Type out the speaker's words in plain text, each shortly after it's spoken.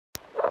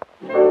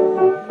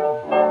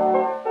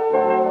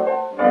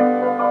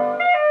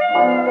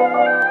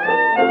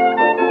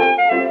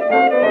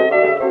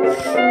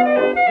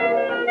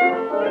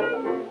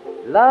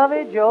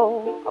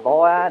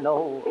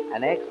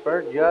an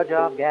expert judge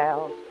of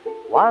gals,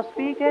 was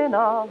speaking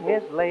of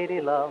his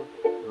lady love,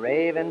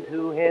 raving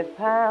to his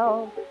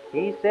pals.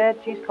 He said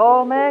she's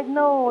called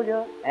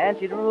Magnolia, and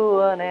she'd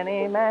ruin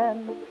any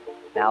man.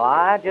 Now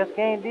I just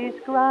can't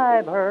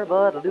describe her,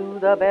 but I'll do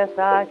the best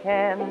I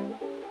can.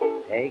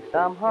 Take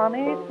some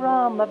honey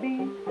from the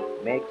bee,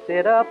 mix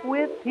it up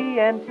with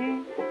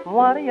TNT.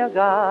 What do you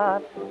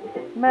got?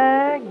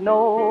 Magnolia.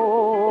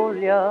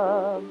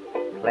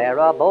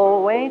 Clara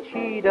Bow, ain't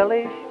she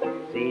delish?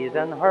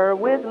 Season her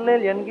with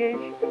Lillian Gish.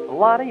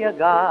 What do you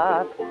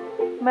got?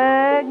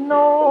 Magnolia.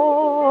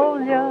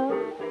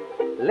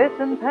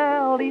 Listen,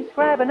 pal,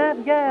 describing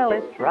that gal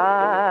is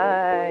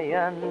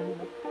trying.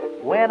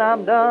 When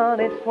I'm done,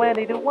 it's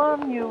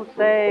 20-1. You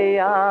say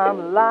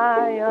I'm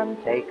lying.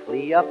 Take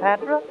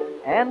Cleopatra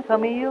and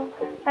Camille,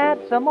 add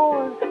some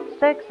more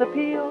sex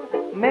appeal,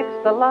 mix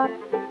the lot.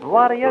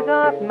 What do you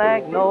got,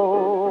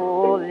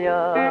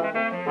 Magnolia?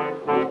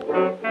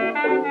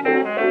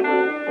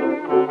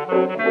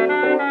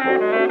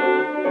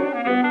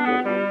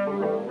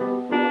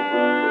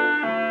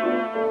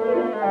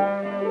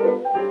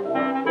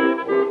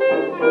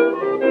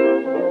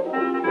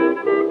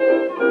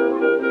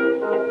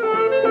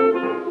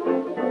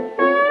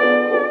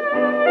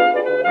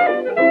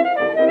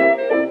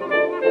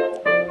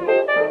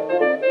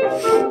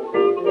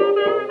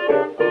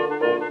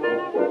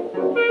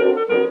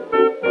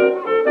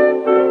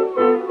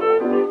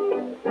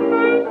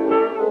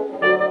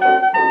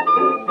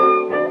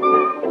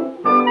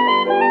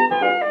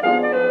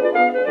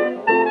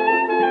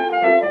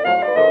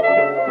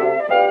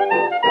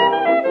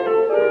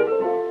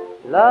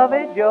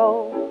 Lovey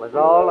Joe was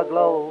all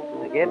aglow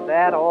to get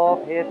that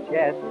off his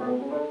chest.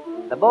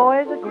 The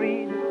boys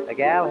agreed, the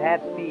gal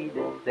had speed,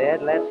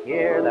 said let's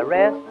hear the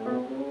rest.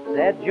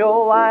 Said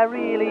Joe, I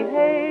really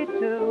hate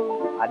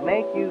to, I'd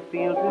make you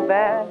feel too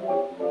bad.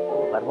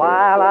 But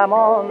while I'm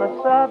on the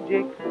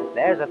subject,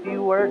 there's a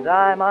few words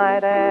I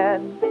might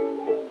add.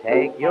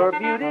 Take your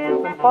beauties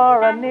from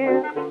far and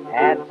near,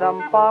 add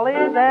some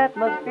folly's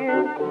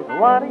atmosphere.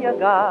 What do you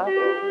got?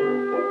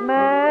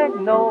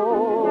 Magnolia.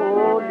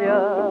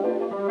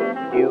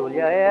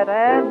 Juliet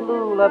and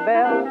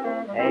Lulabelle,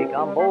 take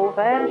 'em both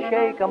and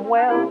shake 'em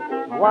well.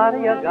 What do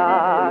you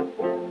got?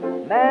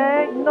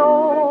 Magnolia.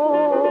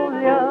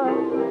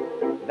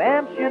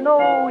 Vamps, you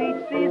know,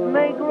 each season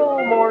they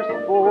grow more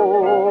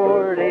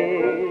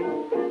sporty.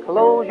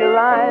 Close your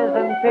eyes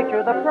and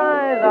picture the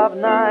prize of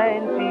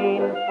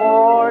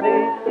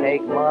 1940.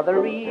 Take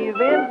Mother Eve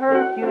in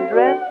her cute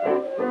dress.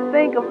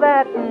 Think of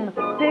that and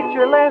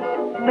picture less.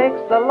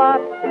 Mix the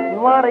lot.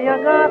 What do you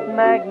got,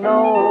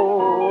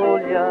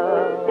 Magnolia?